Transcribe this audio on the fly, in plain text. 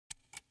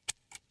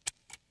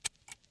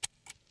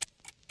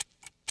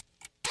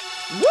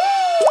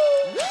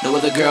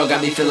other girl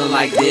got me feeling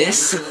like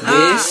this.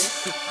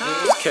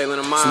 Kalin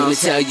and Myles. So let me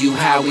tell you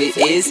how it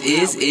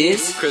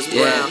is. Chris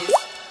Brown.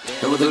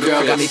 No other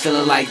girl got me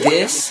feeling like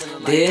this.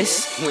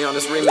 We on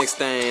this remix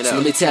thing, though. So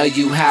let me tell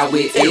you how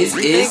it is.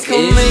 It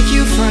gon' make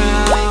you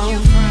frown.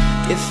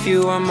 If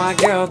you are my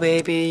girl,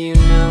 baby, you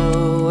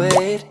know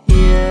it,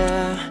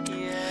 yeah.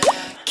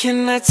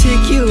 Can I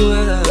take you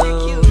out?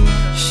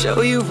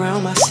 Show you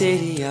around my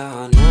city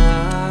all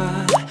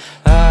night.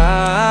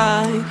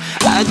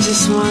 I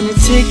just wanna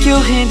take your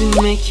hand and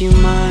make you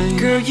mine.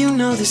 Girl, you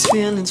know this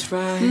feeling's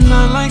right.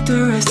 Not like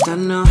the rest, I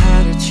know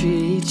how to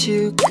treat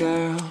you,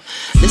 girl.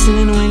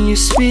 Listening when you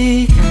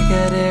speak, I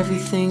got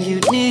everything you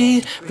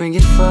need. Bring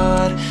it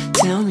forward,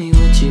 tell me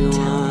what you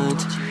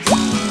want.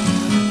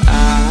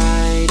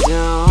 I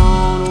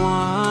don't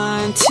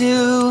want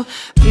to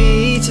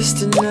be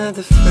just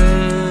another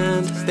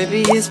friend.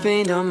 Baby, it's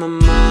been on my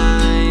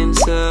mind,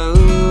 so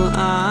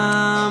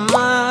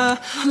I'ma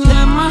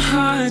let my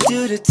heart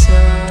do the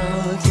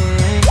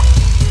talking.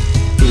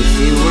 If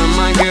you were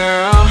my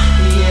girl,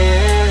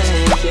 yeah,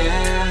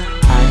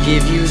 I'd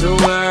give you the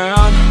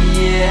world,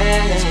 yeah.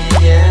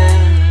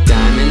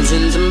 Diamonds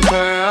and some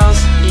pearls,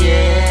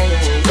 yeah.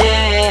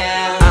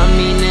 I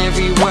mean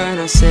every word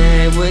I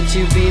said. Would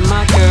you be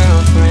my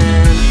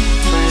girlfriend?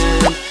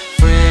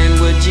 Friend,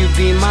 would you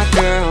be my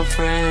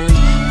girlfriend?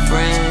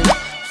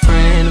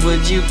 Friend,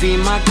 would you be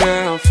my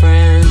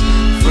girlfriend?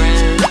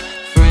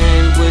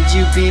 Friend, would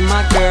you be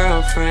my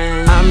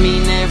girlfriend? I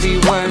mean every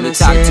word I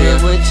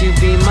said. Would you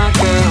be my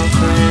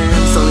girlfriend?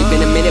 It's only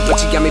been a minute,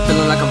 but you got me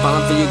feeling like I'm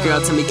falling for you,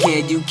 girl. Tell me,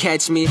 can you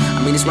catch me?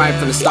 I mean, it's right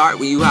from the start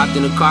when you hopped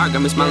in the car.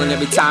 Got me smiling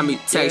every time you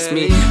text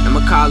me.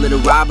 I'ma call it a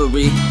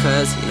robbery,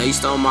 cause you know you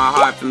stole my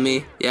heart from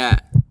me, yeah.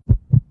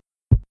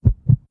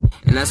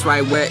 And that's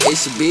right where it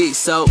should be.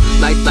 So,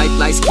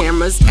 lights,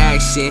 cameras,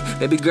 action.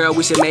 Baby girl,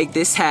 we should make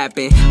this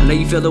happen. I know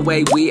you feel the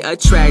way we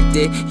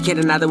attracted. You can't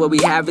deny that what we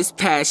have is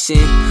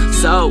passion.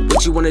 So,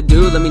 what you wanna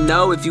do? Let me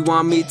know if you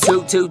want me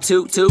to.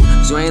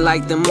 You ain't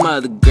like them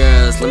other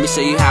girls. Let me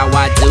show you how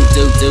I do. If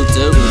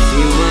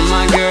you were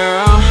my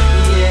girl,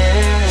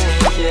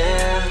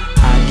 yeah,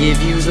 I'd give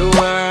you the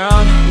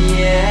world,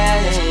 yeah.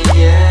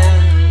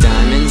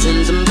 Diamonds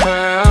and some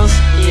pearls,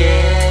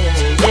 yeah.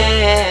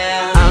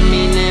 I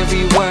mean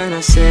every word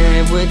I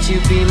said. Would you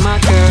be my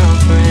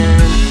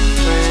girlfriend?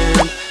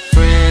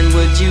 Friend,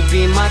 would you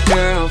be my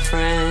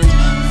girlfriend?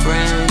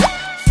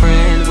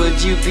 Friend,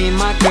 would you be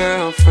my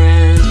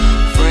girlfriend?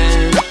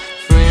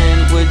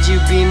 Friend, would you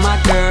be my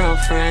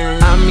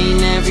girlfriend? I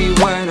mean every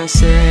word I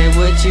said.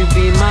 Would you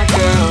be my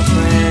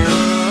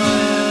girlfriend?